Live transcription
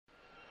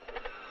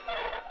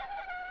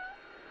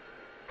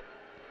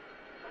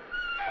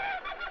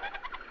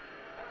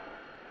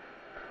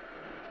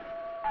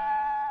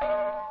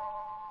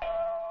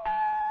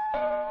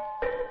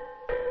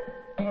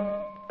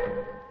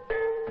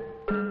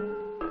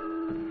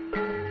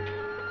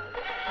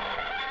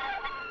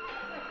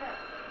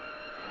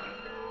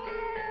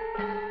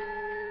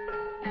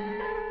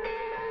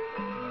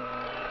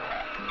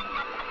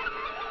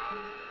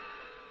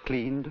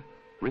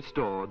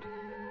Restored,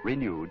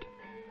 renewed,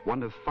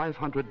 one of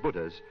 500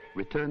 Buddhas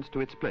returns to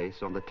its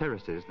place on the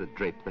terraces that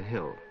drape the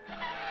hill.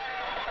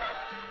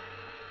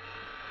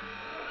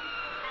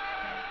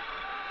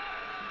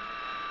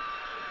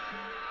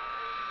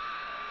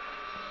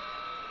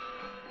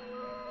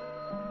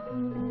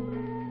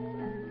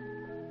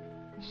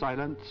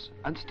 Silence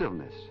and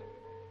stillness.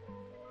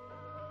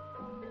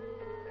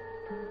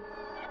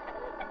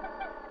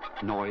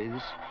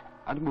 Noise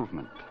and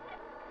movement.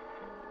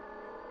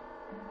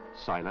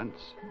 Silence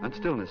and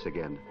stillness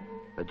again,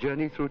 a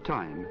journey through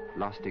time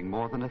lasting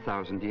more than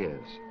 1,000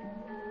 years.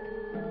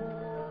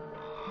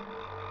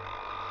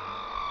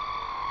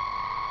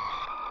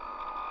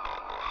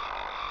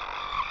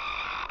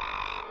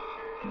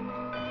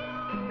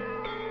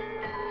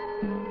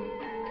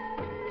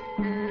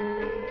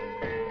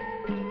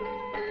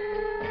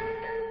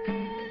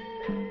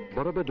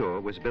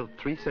 Borobudur was built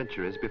 3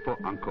 centuries before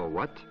Angkor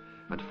Wat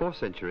and 4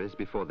 centuries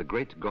before the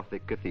great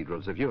Gothic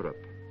cathedrals of Europe.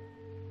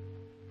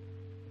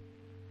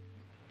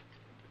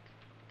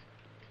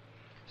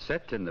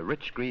 Set in the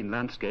rich green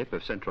landscape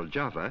of central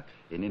Java,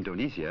 in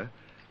Indonesia,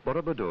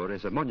 Borobudur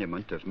is a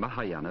monument of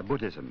Mahayana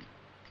Buddhism.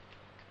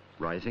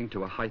 Rising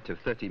to a height of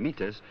 30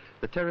 meters,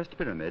 the terraced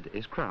pyramid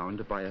is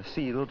crowned by a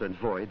sealed and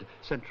void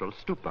central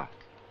stupa.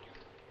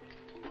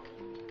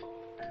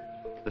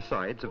 The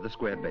sides of the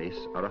square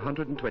base are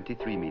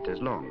 123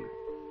 meters long.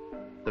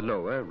 The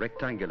lower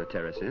rectangular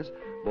terraces,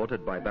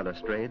 bordered by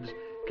balustrades,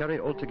 carry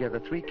altogether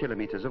 3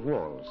 kilometers of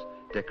walls,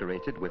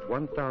 decorated with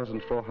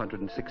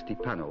 1,460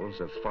 panels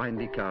of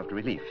finely carved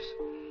reliefs,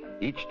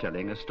 each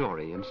telling a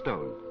story in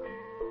stone.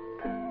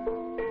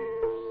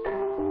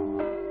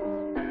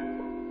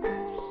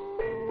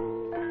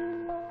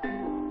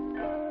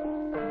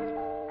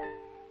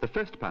 The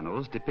first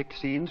panels depict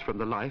scenes from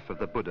the life of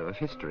the Buddha of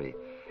history,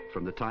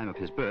 from the time of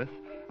his birth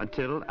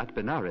until, at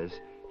Benares,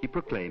 he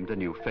proclaimed a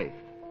new faith.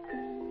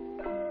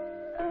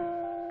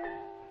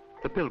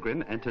 The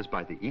pilgrim enters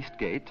by the east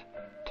gate,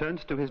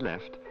 turns to his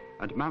left,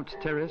 and mounts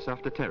terrace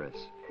after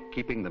terrace,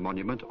 keeping the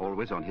monument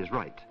always on his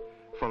right,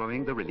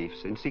 following the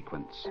reliefs in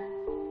sequence.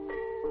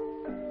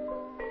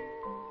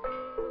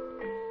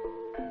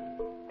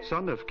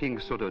 Son of King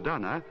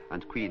Suddhodana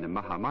and Queen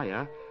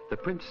Mahamaya, the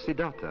Prince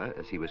Siddhartha,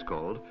 as he was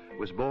called,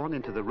 was born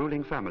into the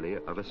ruling family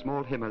of a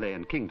small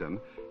Himalayan kingdom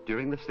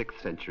during the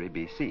 6th century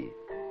BC.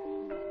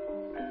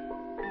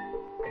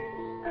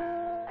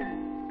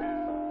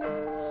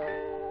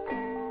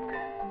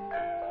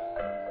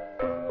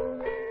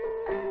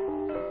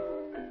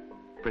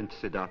 Prince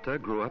Siddhartha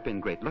grew up in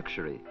great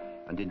luxury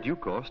and in due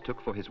course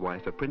took for his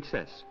wife a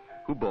princess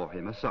who bore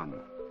him a son.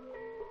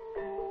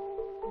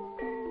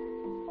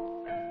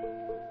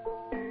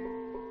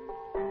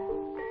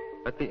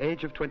 At the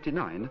age of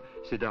 29,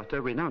 Siddhartha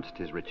renounced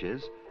his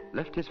riches,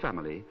 left his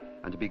family,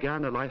 and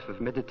began a life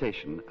of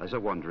meditation as a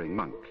wandering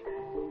monk.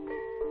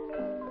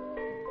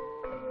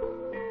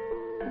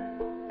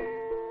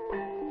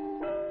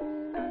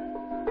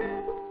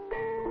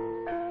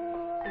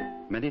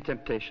 Many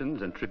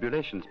temptations and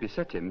tribulations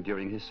beset him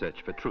during his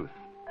search for truth.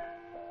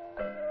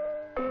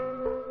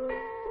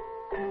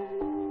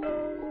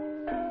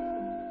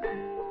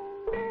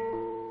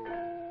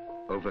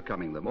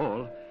 Overcoming them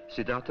all,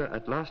 Siddhartha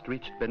at last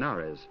reached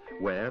Benares,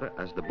 where,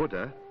 as the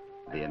Buddha,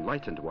 the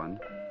enlightened one,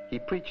 he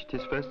preached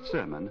his first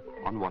sermon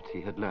on what he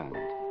had learned.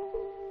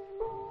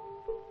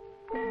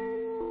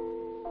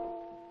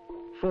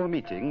 4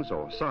 meetings,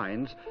 or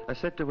signs, are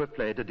said to have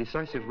played a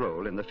decisive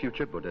role in the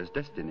future Buddha's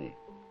destiny.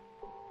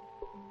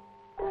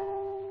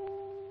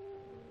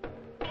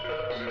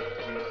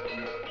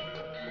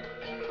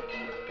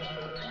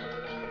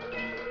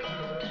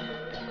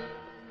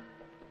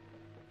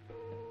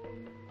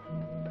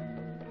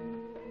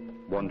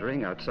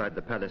 Wandering outside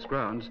the palace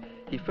grounds,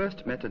 he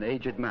first met an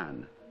aged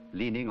man,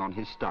 leaning on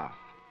his staff.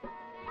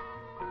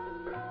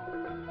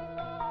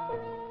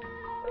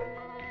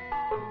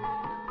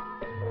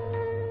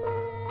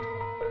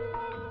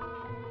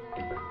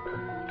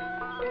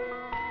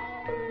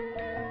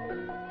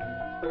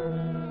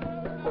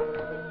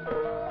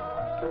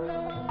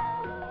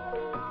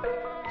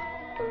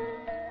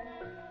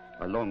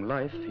 A long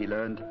life, he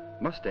learned,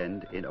 must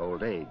end in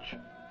old age.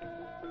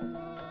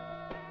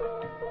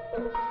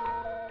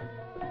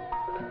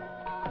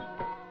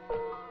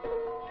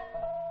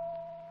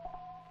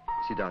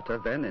 Siddhartha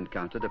then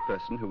encountered a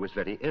person who was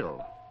very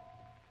ill.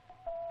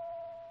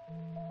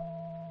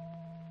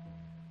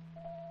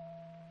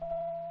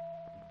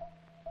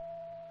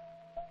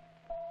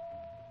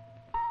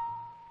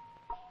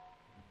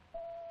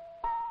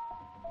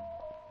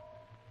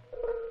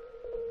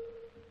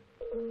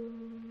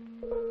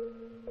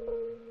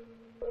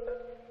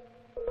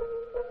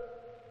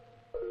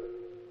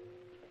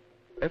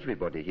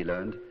 Everybody, he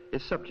learned,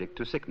 is subject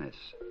to sickness.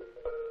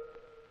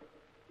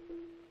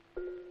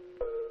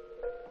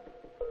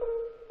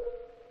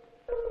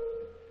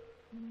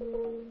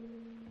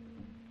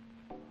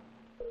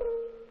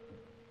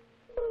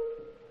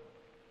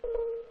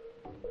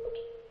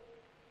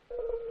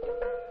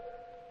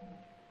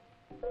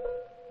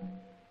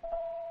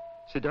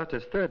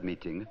 Siddhartha's third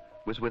meeting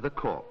was with a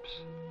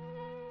corpse.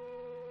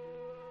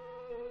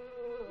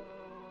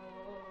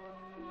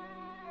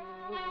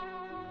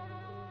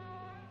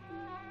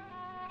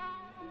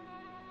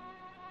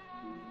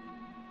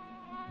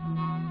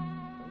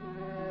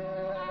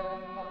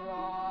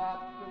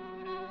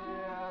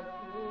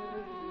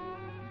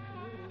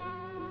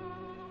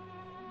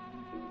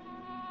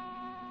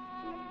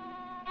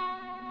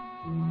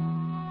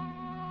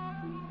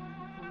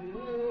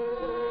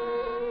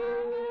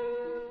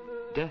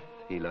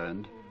 he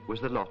learned, was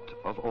the lot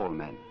of all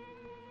men.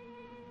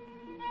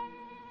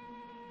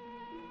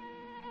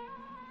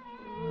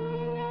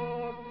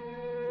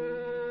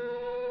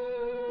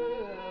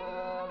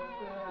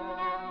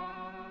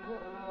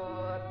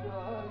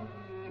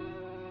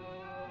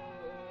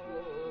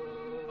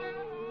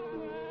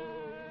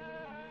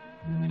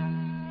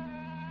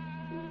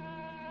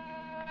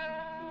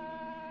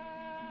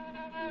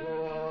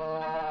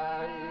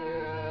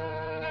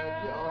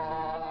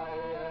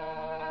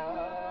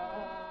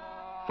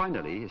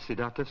 Finally,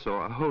 Siddhartha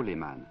saw a holy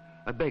man,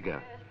 a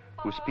beggar,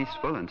 whose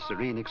peaceful and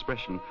serene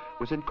expression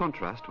was in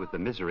contrast with the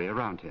misery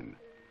around him.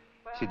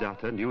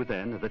 Siddhartha knew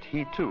then that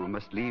he too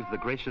must leave the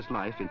gracious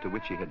life into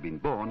which he had been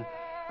born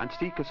and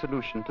seek a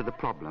solution to the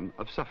problem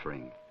of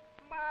suffering.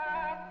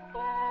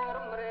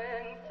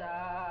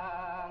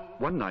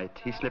 One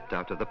night he slipped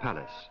out of the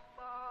palace.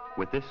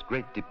 With this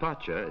great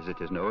departure, as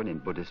it is known in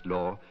Buddhist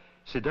law,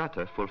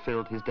 Siddhartha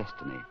fulfilled his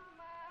destiny.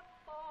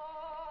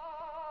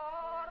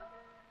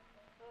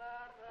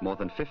 More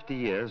than 50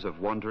 years of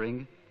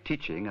wandering,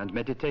 teaching and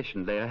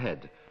meditation lay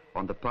ahead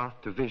on the path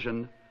to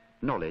vision,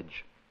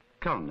 knowledge,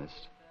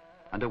 calmness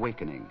and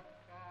awakening.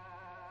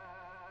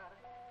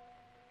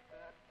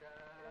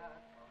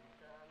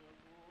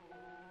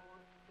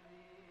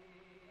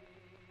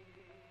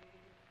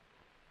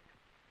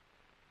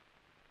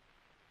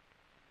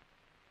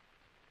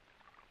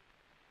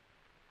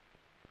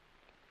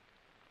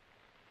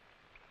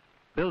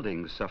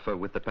 Buildings suffer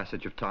with the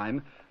passage of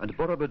time, and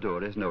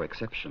Borobudur is no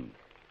exception.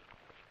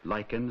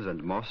 Lichens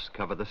and moss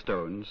cover the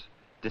stones,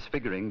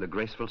 disfiguring the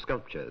graceful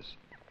sculptures.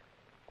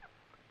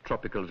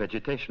 Tropical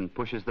vegetation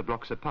pushes the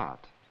blocks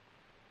apart.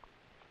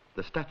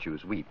 The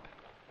statues weep.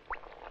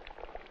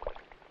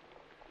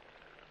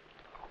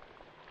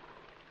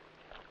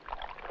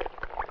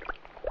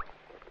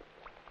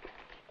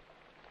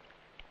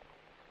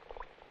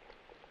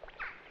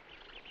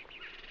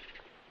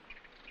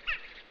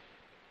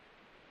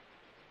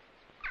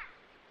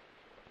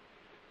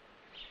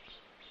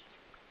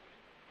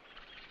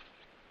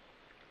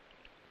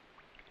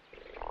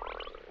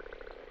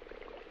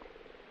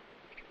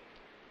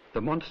 The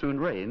monsoon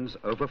rains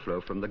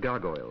overflow from the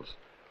gargoyles.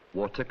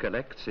 Water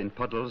collects in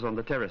puddles on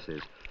the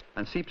terraces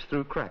and seeps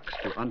through cracks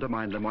to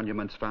undermine the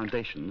monument's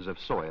foundations of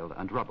soil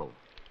and rubble.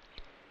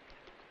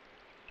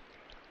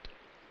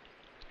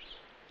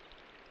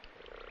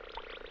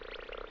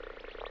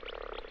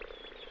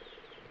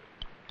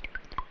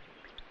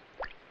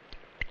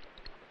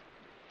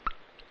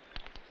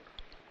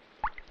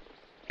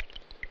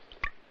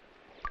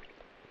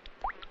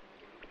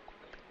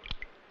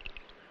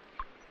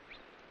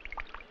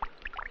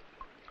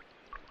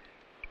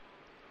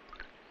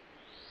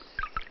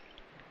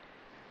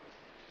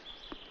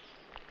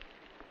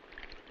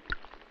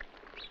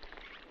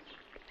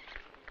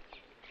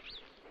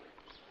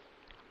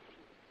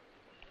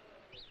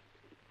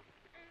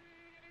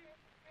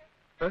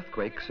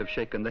 Earthquakes have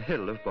shaken the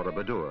hill of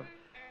Borobudur.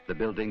 The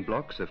building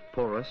blocks of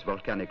porous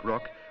volcanic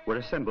rock were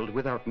assembled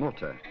without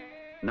mortar.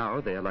 Now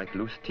they are like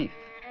loose teeth.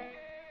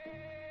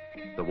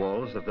 The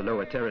walls of the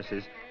lower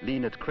terraces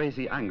lean at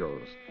crazy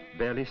angles,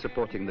 barely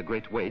supporting the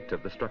great weight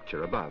of the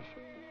structure above.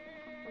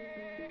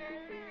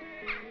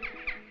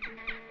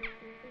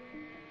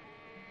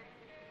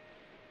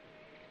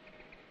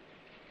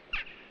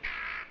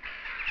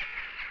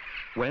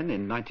 When,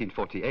 in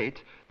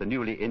 1948, the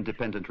newly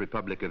independent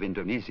Republic of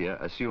Indonesia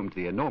assumed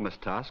the enormous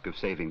task of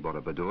saving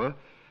Borobudur,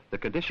 the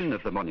condition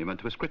of the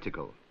monument was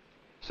critical.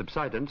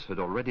 Subsidence had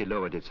already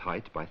lowered its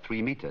height by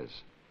 3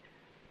 meters.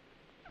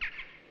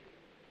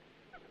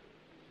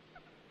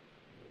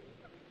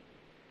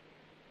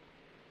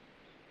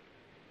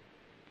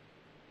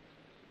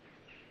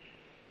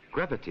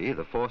 Gravity,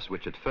 the force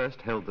which at first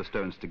held the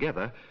stones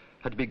together,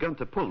 had begun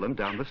to pull them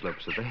down the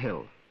slopes of the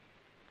hill.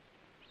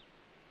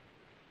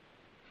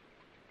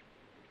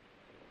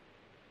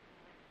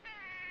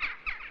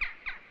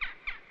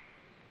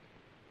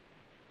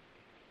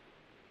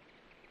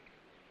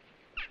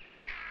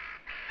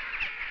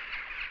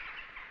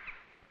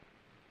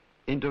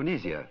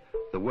 Indonesia,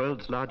 the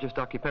world's largest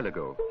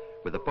archipelago,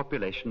 with a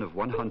population of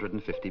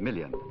 150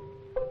 million.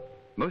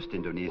 Most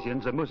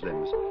Indonesians are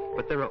Muslims,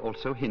 but there are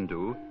also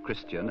Hindu,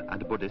 Christian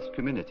and Buddhist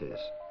communities.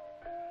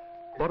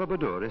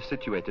 Borobudur is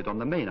situated on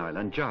the main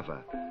island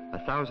Java,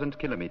 1,000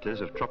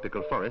 kilometers of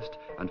tropical forest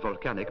and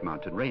volcanic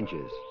mountain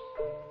ranges.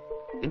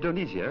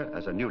 Indonesia,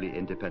 as a newly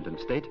independent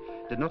state,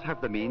 did not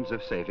have the means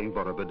of saving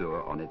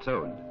Borobudur on its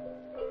own.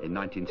 In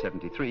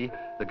 1973,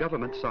 the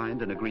government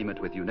signed an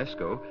agreement with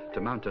UNESCO to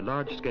mount a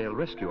large-scale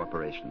rescue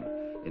operation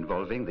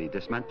involving the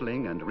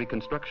dismantling and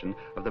reconstruction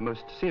of the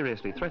most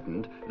seriously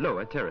threatened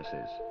lower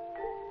terraces.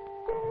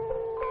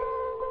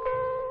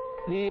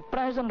 The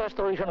present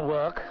restoration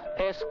work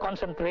is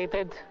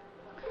concentrated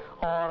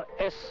or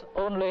is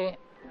only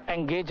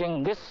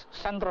engaging this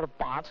central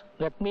part,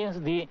 that means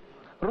the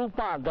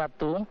Rupa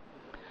Dhatu,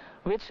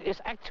 which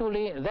is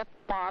actually that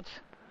part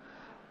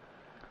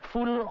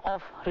full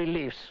of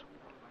reliefs.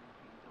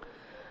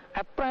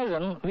 At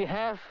present, we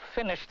have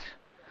finished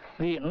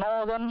the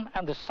northern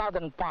and the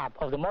southern part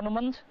of the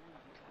monument,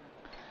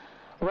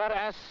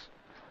 whereas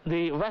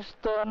the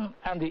western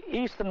and the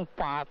eastern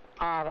part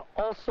are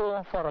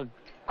also for a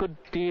good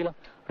deal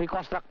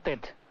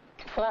reconstructed.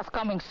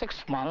 Forthcoming 6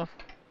 months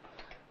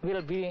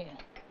will be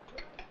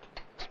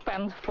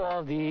spent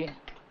for the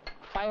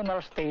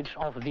final stage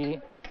of the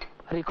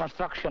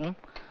reconstruction,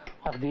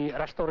 of the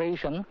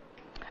restoration,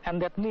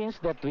 and that means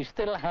that we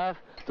still have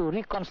to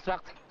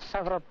reconstruct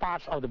several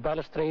parts of the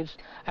balustrades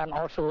and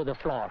also the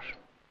floors.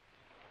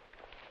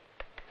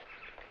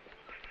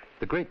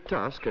 The great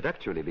task had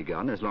actually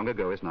begun as long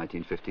ago as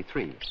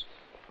 1953.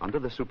 Under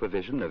the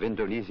supervision of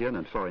Indonesian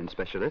and foreign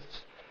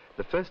specialists,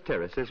 the first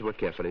terraces were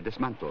carefully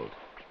dismantled.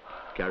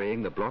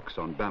 Carrying the blocks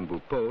on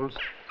bamboo poles,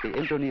 the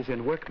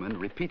Indonesian workmen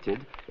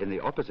repeated in the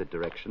opposite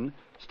direction,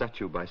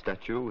 statue by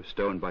statue,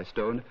 stone by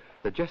stone,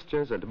 the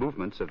gestures and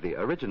movements of the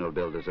original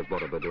builders of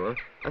Borobudur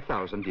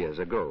 1,000 years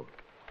ago.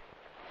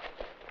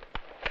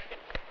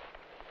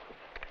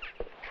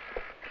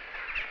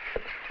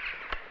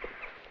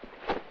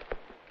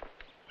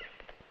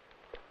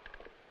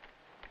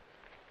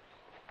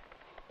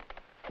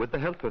 With the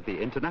help of the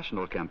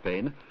international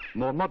campaign,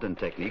 more modern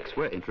techniques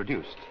were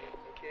introduced.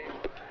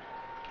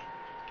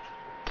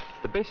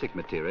 The basic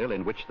material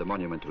in which the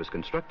monument was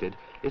constructed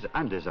is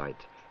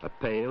andesite, a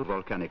pale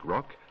volcanic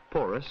rock,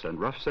 porous and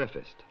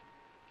rough-surfaced.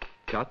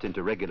 Cut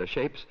into regular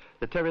shapes,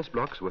 the terrace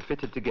blocks were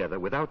fitted together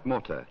without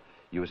mortar,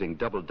 using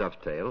double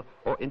dovetail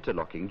or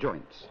interlocking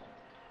joints.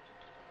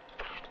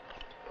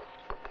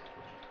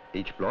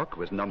 Each block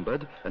was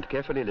numbered and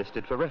carefully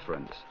listed for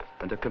reference,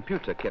 and a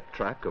computer kept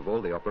track of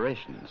all the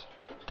operations.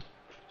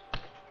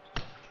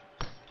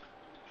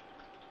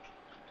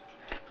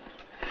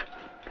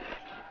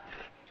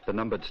 The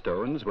numbered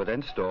stones were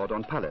then stored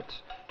on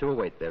pallets to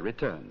await their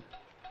return.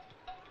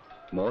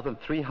 More than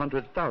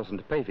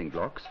 300,000 paving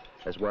blocks,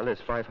 as well as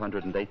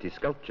 580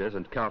 sculptures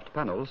and carved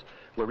panels,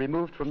 were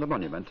removed from the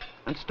monument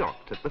and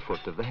stocked at the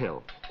foot of the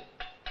hill.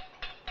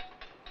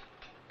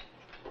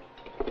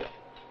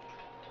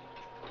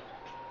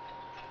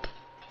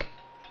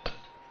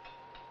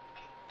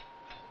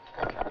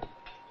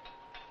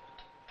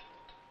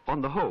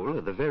 On the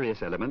whole, the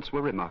various elements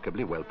were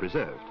remarkably well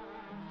preserved.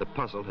 The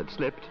puzzle had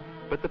slipped,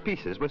 but the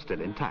pieces were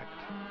still intact.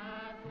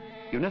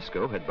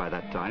 UNESCO had by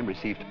that time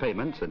received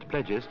payments and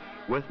pledges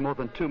worth more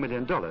than $2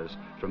 million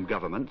from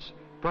governments,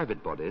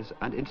 private bodies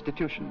and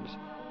institutions,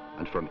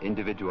 and from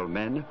individual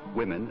men,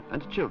 women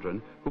and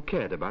children who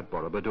cared about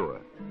Borobudur.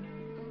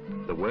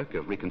 The work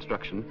of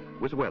reconstruction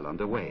was well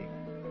underway.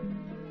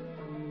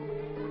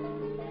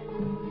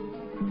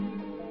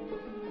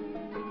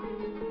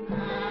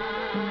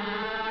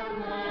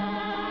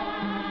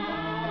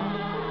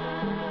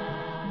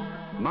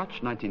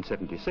 March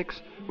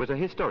 1976 was a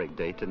historic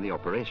date in the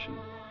operation.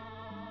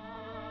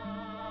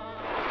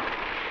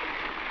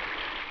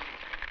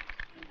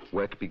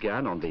 Work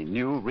began on the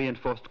new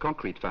reinforced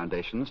concrete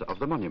foundations of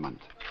the monument.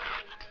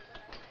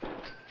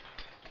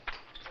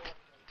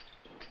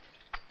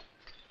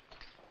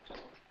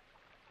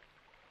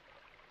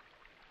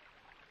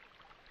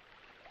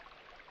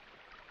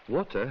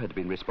 Water had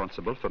been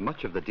responsible for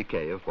much of the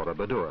decay of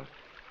Borobudur.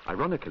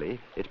 Ironically,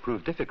 it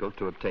proved difficult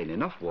to obtain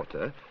enough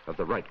water of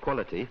the right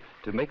quality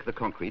to make the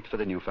concrete for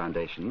the new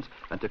foundations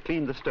and to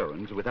clean the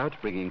stones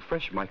without bringing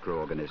fresh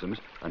microorganisms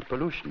and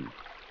pollution.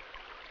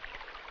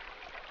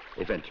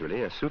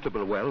 Eventually, a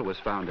suitable well was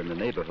found in the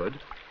neighborhood,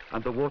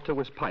 and the water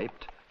was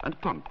piped and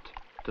pumped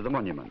to the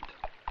monument.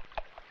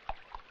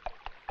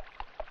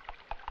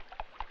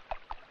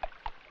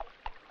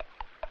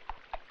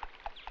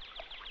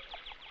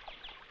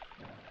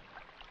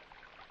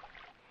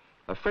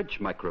 A French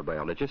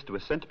microbiologist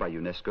was sent by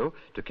UNESCO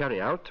to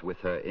carry out, with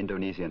her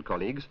Indonesian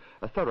colleagues,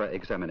 a thorough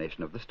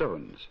examination of the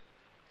stones.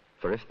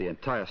 For if the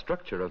entire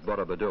structure of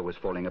Borobudur was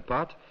falling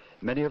apart,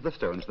 many of the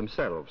stones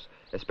themselves,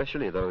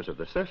 especially those of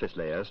the surface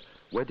layers,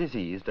 were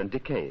diseased and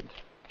decayed.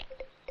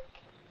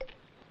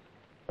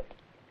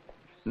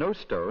 No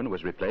stone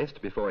was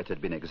replaced before it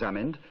had been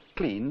examined,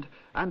 cleaned,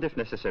 and if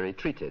necessary,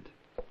 treated.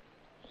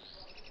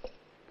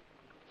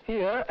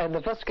 Here at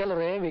the first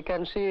gallery we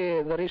can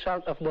see the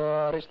result of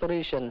the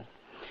restoration.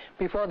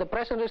 Before the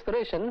present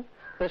restoration,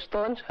 the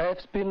stones have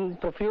been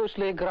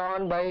profusely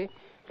ground by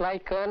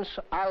lichens,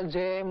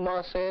 algae,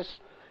 mosses,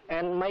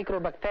 and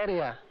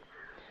microbacteria.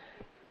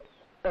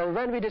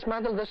 When we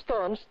dismantled the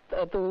stones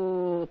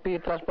to be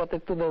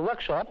transported to the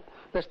workshop,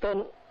 the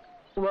stones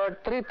were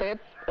treated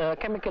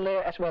chemically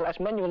as well as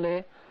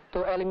manually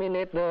to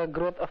eliminate the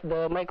growth of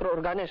the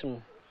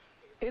microorganism.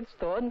 Each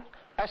stone,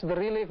 as the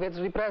relief which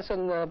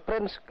represents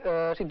Prince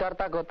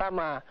Siddhartha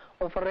Gautama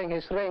offering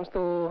his rings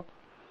to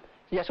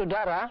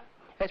Yasodhara,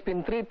 has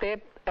been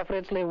treated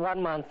averagely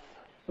 1 month.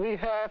 We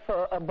have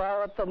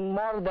about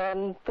more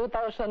than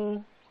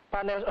 2,000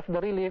 panels of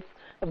the relief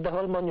of the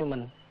whole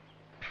monument.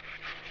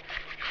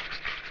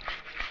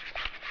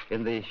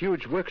 In the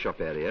huge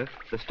workshop area,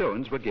 the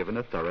stones were given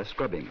a thorough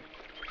scrubbing.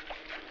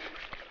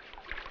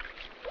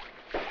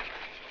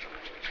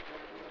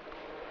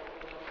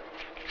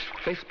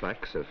 Face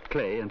packs of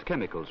clay and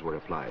chemicals were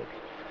applied.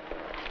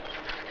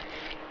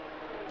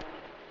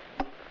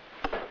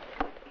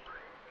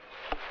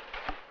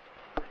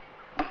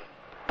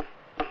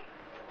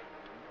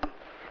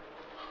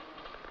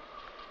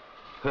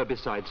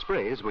 Herbicide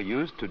sprays were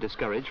used to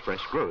discourage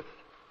fresh growth.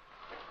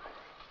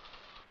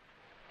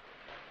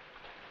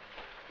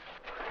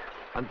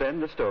 And then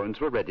the stones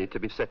were ready to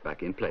be set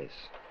back in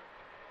place.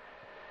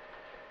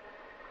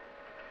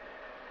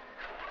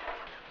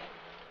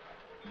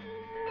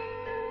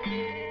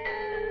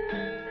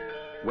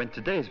 When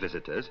today's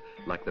visitors,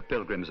 like the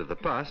pilgrims of the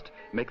past,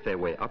 make their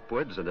way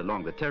upwards and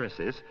along the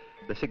terraces,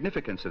 the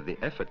significance of the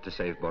effort to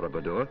save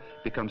Borobudur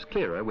becomes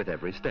clearer with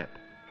every step.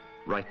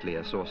 Rightly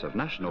a source of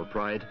national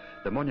pride,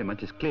 the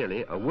monument is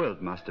clearly a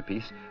world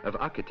masterpiece of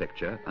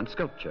architecture and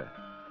sculpture.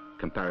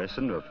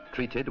 Comparison of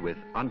treated with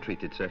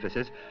untreated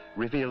surfaces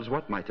reveals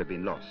what might have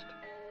been lost.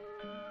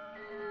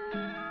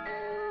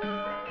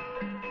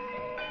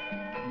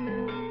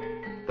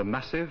 The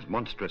massive,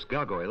 monstrous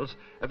gargoyles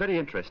are very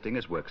interesting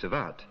as works of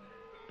art,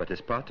 but as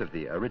part of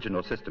the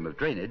original system of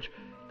drainage,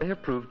 they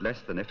have proved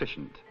less than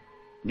efficient.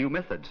 New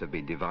methods have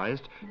been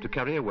devised to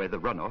carry away the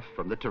runoff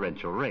from the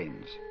torrential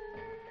rains.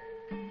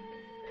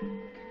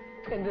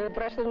 In the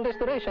present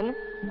restoration,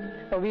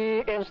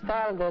 we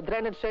installed the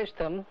drainage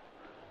system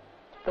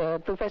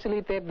to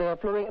facilitate the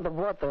flowing of the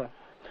water.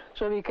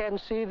 So we can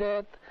see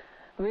that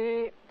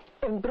we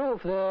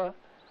improve the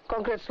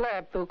concrete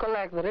slab to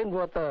collect the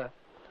rainwater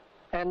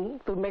and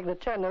to make the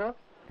channel,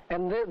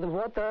 and the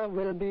water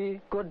will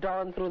be go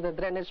down through the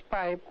drainage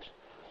pipes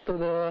to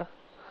the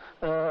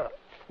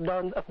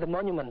down of the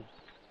monument.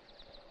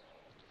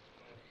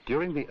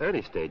 During the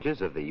early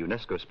stages of the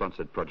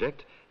UNESCO-sponsored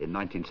project in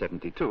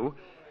 1972,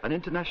 an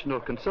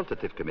international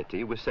consultative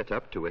committee was set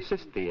up to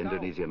assist the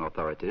Indonesian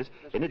authorities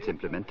in its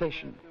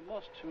implementation.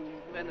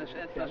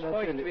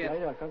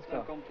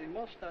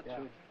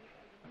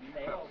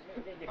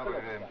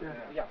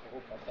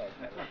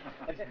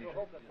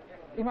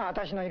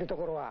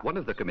 One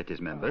of the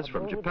committee's members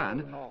from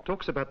Japan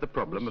talks about the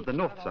problem of the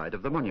north side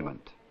of the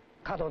monument.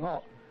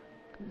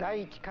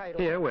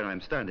 Here, where I'm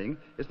standing,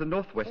 is the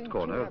northwest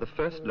corner of the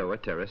first lower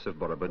terrace of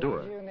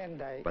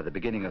Borobudur. By the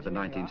beginning of the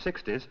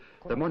 1960s,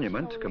 the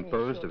monument,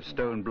 composed of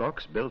stone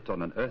blocks built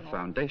on an earth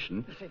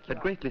foundation, had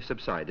greatly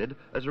subsided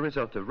as a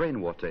result of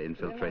rainwater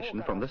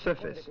infiltration from the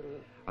surface,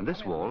 and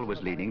this wall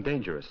was leaning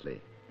dangerously.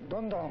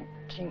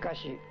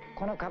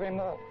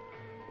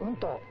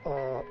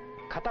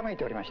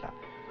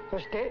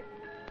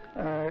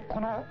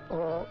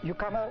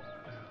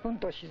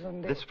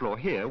 This floor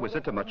here was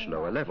at a much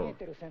lower level,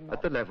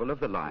 at the level of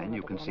the line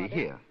you can see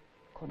here.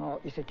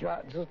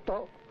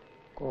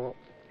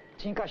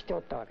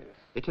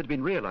 It had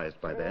been realized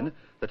by then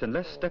that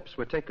unless steps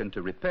were taken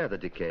to repair the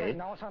decay,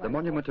 the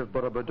monument of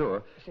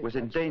Borobudur was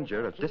in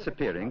danger of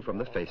disappearing from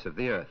the face of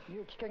the earth.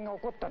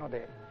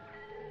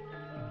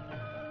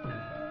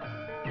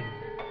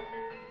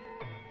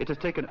 It has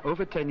taken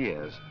over 10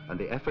 years and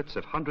the efforts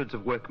of hundreds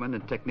of workmen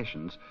and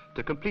technicians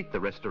to complete the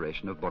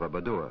restoration of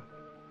Borobudur.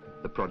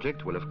 The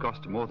project will have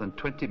cost more than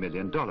 $20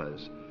 million,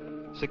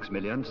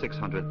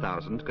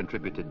 $6,600,000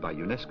 contributed by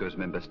UNESCO's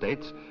member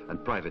states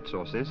and private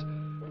sources,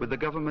 with the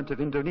government of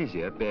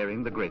Indonesia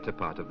bearing the greater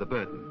part of the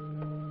burden.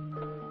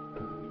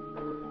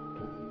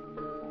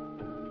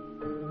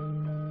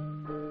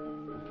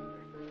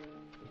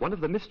 One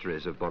of the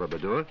mysteries of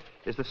Borobudur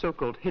is the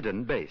so-called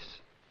hidden base.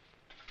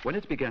 When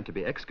it began to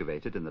be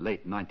excavated in the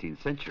late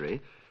 19th century,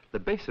 the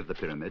base of the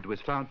pyramid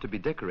was found to be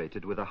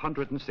decorated with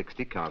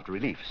 160 carved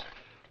reliefs,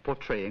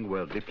 portraying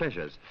worldly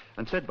pleasures,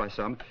 and said by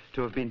some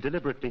to have been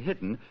deliberately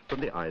hidden from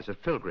the eyes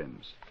of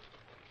pilgrims.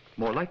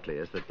 More likely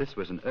is that this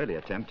was an early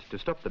attempt to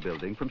stop the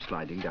building from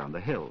sliding down the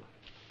hill.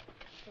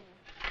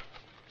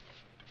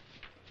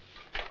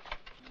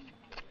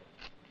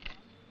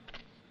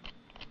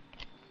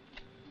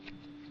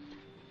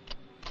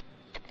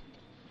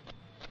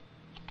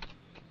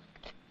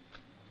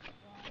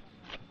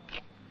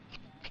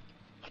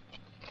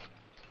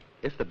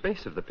 If the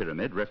base of the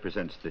pyramid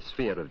represents the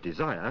sphere of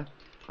desire,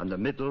 and the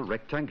middle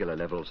rectangular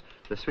levels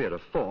the sphere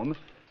of form,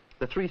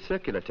 the three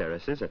circular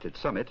terraces at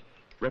its summit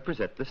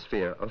represent the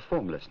sphere of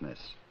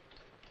formlessness.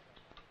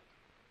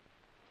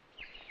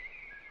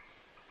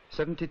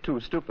 72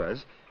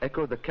 stupas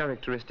echo the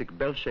characteristic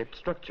bell-shaped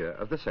structure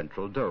of the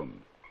central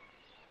dome.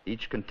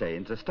 Each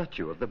contains a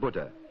statue of the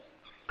Buddha,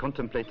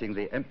 contemplating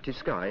the empty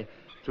sky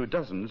through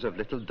dozens of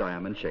little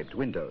diamond-shaped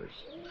windows.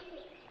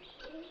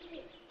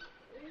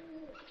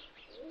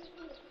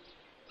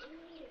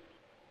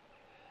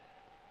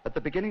 At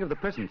the beginning of the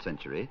present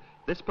century,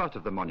 this part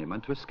of the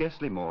monument was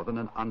scarcely more than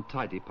an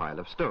untidy pile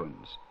of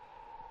stones.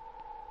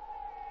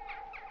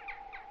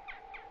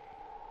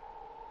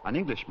 An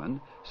Englishman,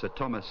 Sir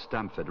Thomas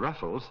Stamford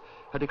Raffles,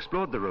 had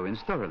explored the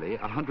ruins thoroughly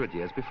 100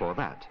 years before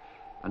that,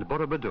 and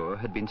Borobudur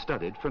had been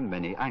studied from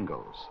many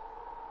angles.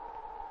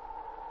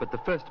 But the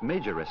first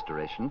major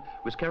restoration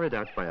was carried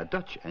out by a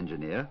Dutch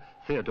engineer,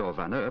 Theodore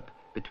van Erp,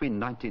 between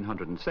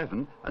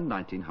 1907 and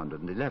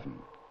 1911.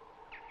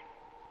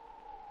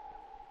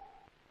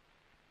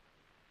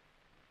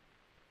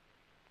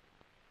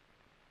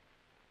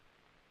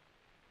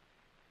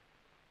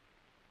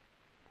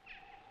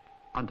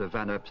 Under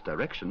Van Erp's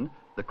direction,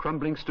 the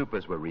crumbling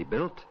stupas were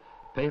rebuilt,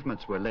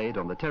 Pavements were laid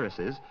on the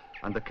terraces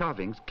and the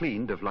carvings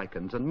cleaned of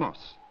lichens and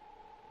moss.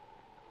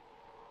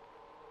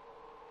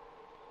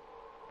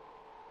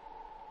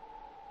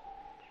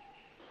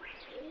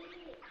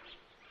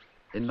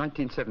 In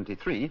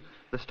 1973,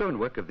 the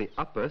stonework of the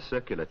upper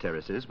circular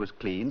terraces was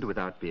cleaned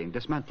without being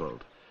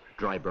dismantled,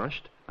 dry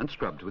brushed and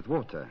scrubbed with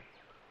water.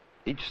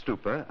 Each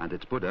stupa and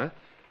its Buddha,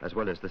 as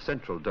well as the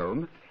central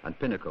dome and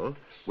pinnacle,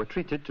 were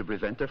treated to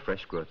prevent a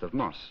fresh growth of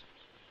moss.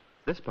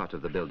 This part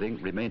of the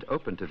building remained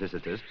open to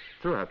visitors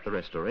throughout the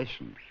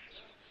restoration.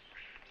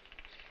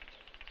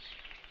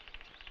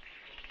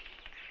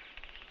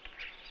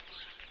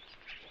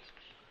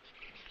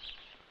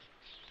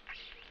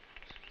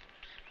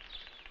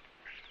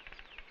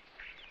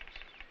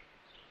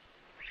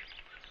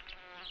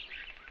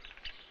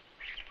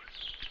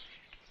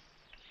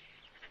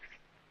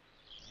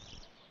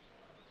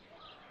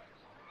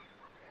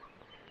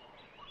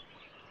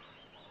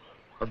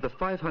 Of the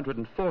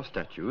 504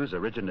 statues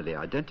originally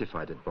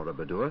identified at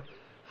Borobudur,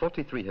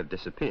 43 have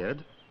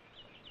disappeared,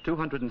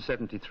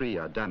 273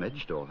 are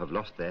damaged or have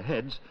lost their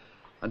heads,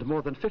 and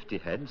more than 50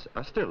 heads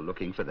are still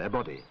looking for their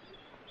body.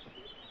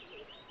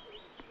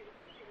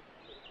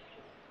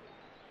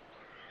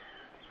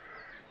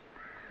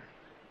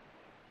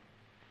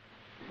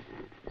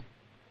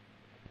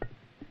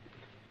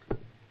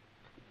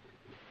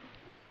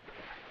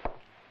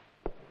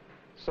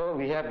 So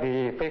we have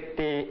the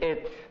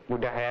 58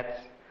 Buddha heads,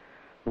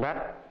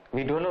 but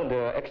we don't know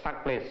the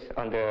exact place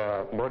on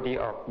the body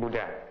of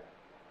Buddha.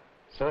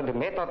 So the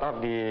method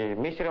of the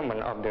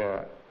measurement of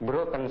the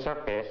broken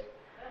surface,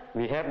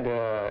 we have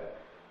the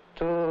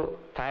two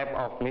type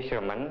of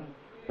measurement.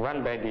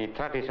 One by the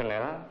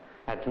traditional,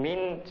 that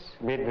means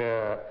with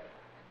the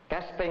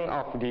casting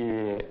of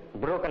the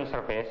broken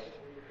surface,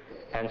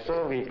 and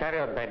so we carry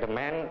out by the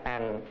man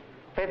and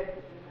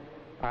fit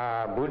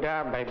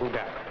Buddha by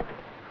Buddha.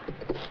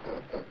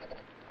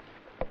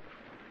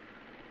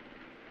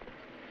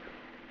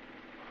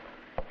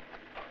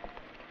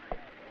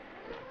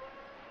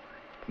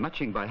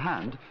 Matching by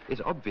hand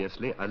is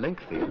obviously a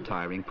lengthy and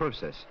tiring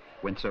process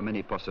when so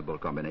many possible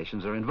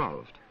combinations are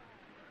involved.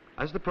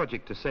 As the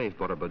project to save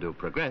Borobudur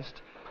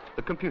progressed,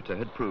 the computer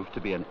had proved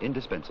to be an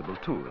indispensable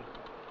tool.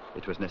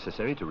 It was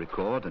necessary to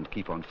record and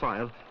keep on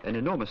file an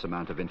enormous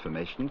amount of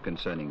information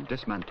concerning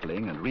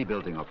dismantling and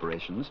rebuilding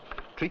operations,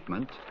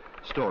 treatment,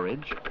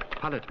 storage,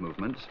 pallet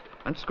movements,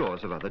 and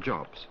scores of other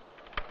jobs.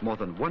 More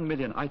than 1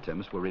 million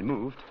items were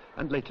removed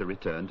and later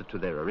returned to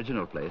their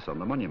original place on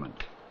the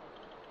monument.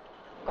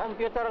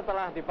 Komputer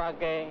telah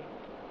dipakai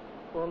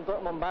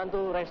untuk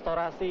membantu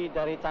restorasi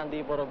dari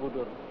Candi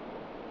Borobudur.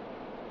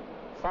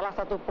 Salah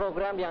satu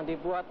program yang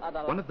dibuat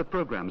adalah one of the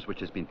programs which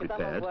has been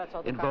prepared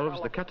involves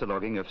the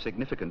cataloguing of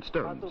significant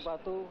stones.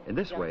 In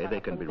this way,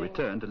 they can be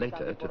returned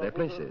later to their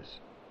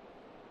places.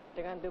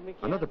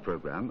 Another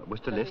program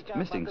was to list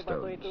missing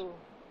stones.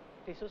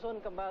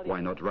 Why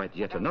not write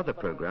yet another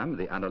program,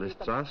 the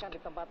analysts asked,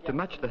 to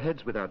match the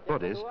heads without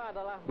bodies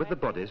with the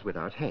bodies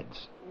without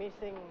heads?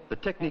 The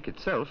technique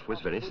itself was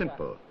very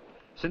simple.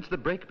 Since the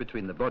break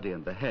between the body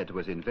and the head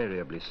was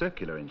invariably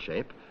circular in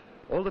shape,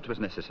 all that was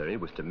necessary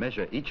was to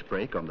measure each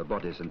break on the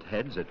bodies and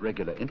heads at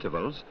regular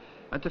intervals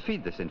and to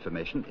feed this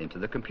information into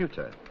the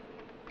computer.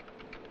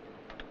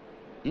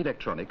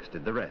 Electronics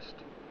did the rest.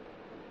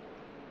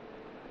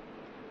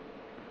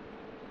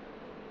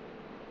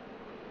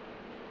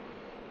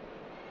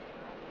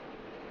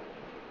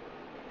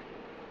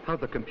 How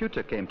the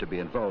computer came to be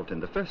involved in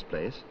the first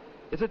place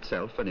is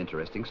itself an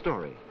interesting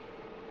story.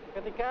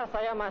 Ketika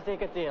saya masih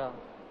kecil,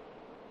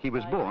 he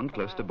was born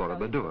close to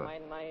Borobudur,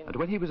 and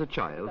when he was a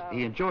child,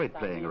 he enjoyed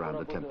playing around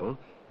the temple,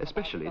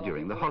 especially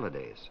during the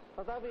holidays.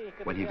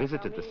 When he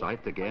visited the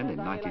site again in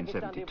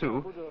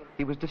 1972,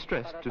 he was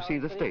distressed to see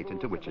the state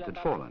into which it had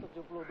fallen.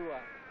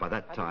 By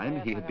that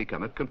time, he had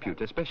become a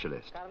computer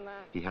specialist.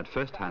 He had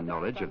first-hand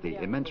knowledge of the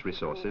immense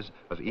resources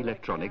of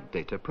electronic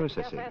data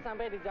processing.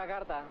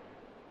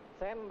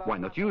 Why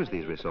not use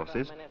these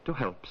resources to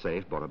help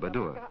save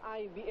Borobudur?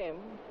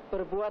 IBM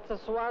berbuat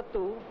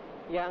sesuatu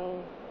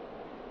yang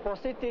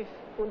positif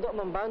untuk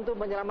membantu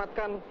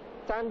menyelamatkan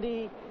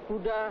candi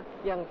Buddha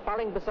yang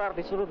paling besar di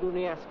seluruh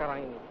dunia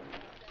sekarang ini.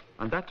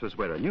 And that was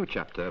where a new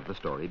chapter of the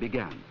story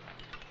began.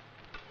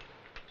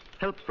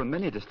 Help from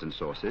many distant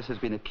sources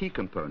has been a key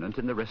component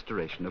in the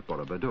restoration of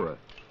Borobudur,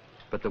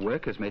 but the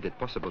work has made it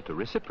possible to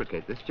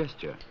reciprocate this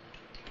gesture.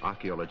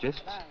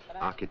 Archaeologists,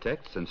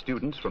 architects and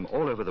students from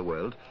all over the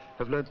world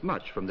have learned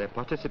much from their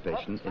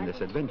participation in this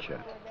adventure.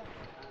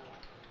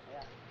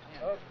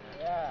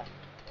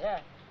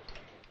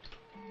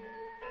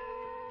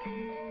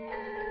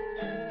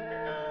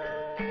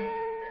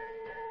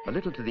 A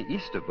little to the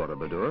east of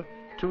Borobudur,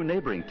 two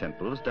neighboring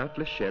temples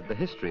doubtless shared the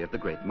history of the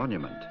great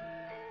monument.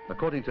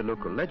 According to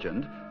local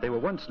legend, they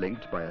were once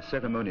linked by a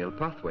ceremonial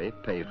pathway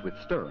paved with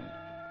stone.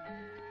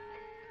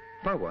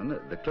 Pawon,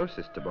 the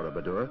closest to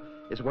Borobudur,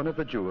 is one of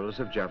the jewels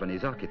of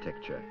Javanese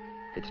architecture,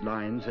 its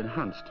lines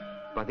enhanced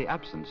by the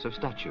absence of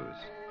statues.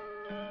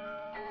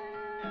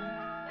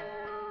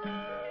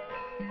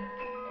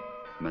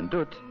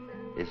 Mendut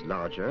is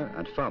larger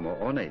and far more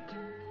ornate.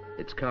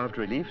 Its carved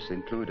reliefs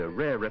include a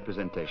rare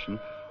representation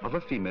of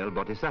a female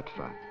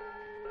bodhisattva.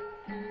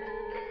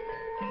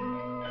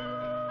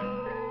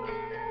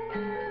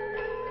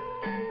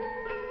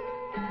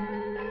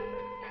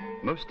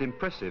 Most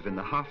impressive in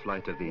the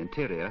half-light of the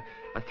interior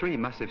are three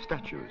massive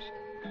statues.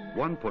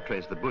 One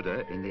portrays the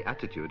Buddha in the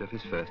attitude of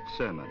his first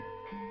sermon.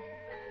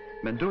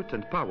 Mendut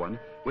and Pawan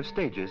were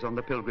stages on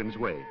the pilgrim's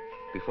way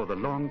before the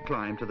long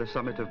climb to the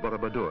summit of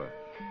Borobudur,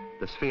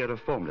 the sphere of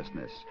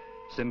formlessness,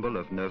 symbol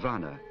of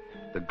nirvana,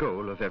 the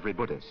goal of every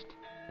Buddhist.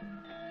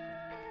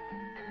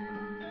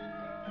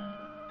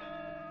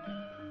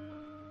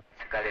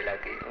 Sekali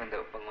lagi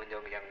untuk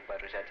pengunjung yang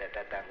baru saja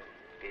datang,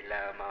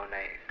 bila mau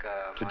naik ke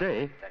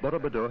Today,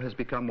 Borobudur has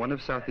become one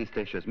of Southeast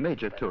Asia's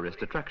major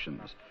tourist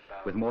attractions,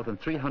 with more than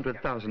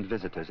 300,000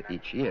 visitors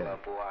each year.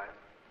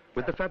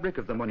 With the fabric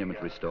of the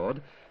monument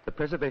restored, the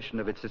preservation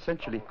of its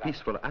essentially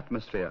peaceful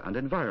atmosphere and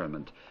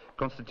environment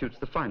constitutes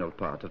the final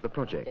part of the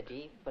project.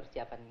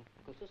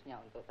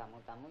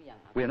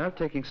 We are now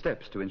taking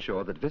steps to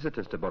ensure that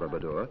visitors to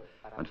Borobudur,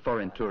 and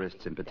foreign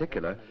tourists in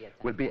particular,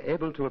 will be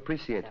able to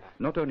appreciate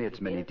not only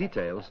its many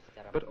details,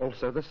 but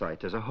also the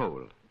site as a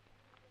whole.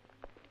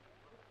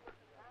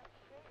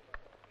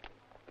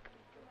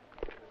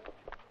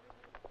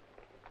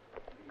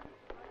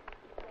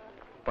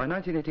 By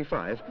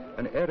 1985,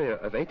 an area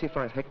of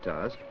 85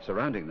 hectares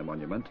surrounding the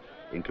monument,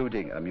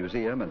 including a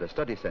museum and a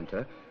study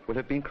centre, will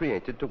have been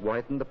created to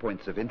widen the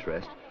points of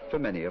interest for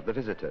many of the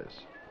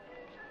visitors.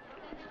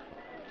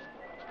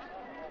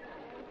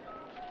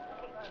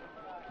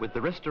 With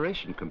the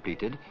restoration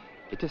completed,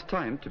 it is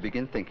time to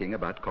begin thinking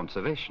about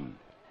conservation.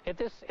 It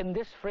is in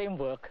this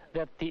framework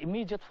that the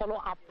immediate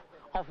follow-up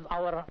of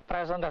our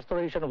present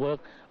restoration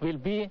work will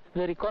be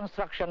the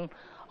reconstruction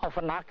of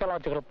an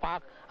archaeological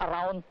park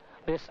around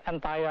this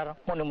entire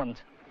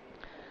monument.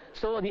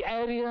 So the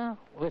area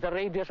with a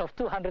radius of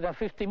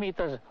 250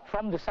 meters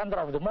from the center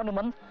of the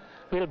monument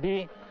will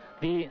be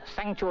the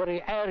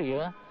sanctuary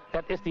area.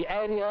 That is the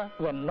area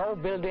where no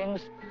buildings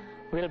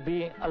will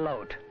be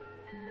allowed.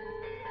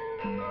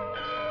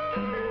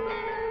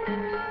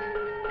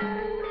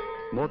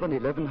 More than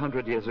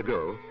 1100 years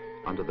ago,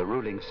 under the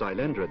ruling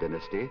Sailendra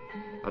dynasty,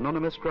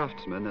 anonymous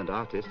craftsmen and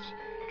artists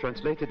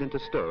translated into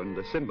stone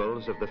the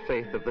symbols of the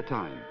faith of the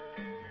time.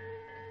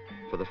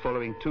 For the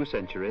following 2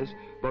 centuries,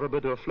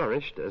 Borobudur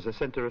flourished as a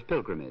center of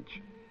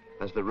pilgrimage,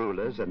 as the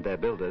rulers and their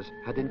builders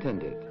had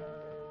intended.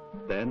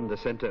 Then the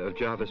center of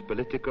Java's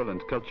political and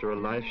cultural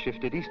life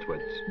shifted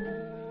eastwards.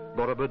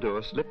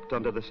 Borobudur slipped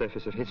under the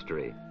surface of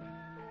history,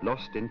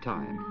 lost in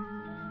time.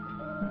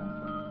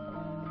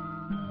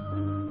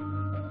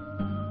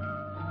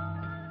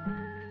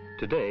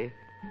 Today,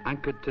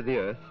 anchored to the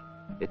earth,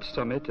 its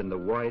summit in the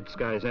wide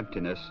sky's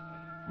emptiness,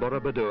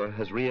 Borobudur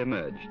has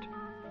re-emerged,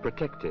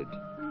 protected,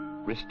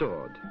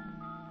 restored,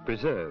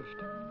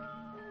 preserved,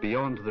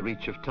 beyond the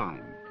reach of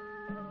time.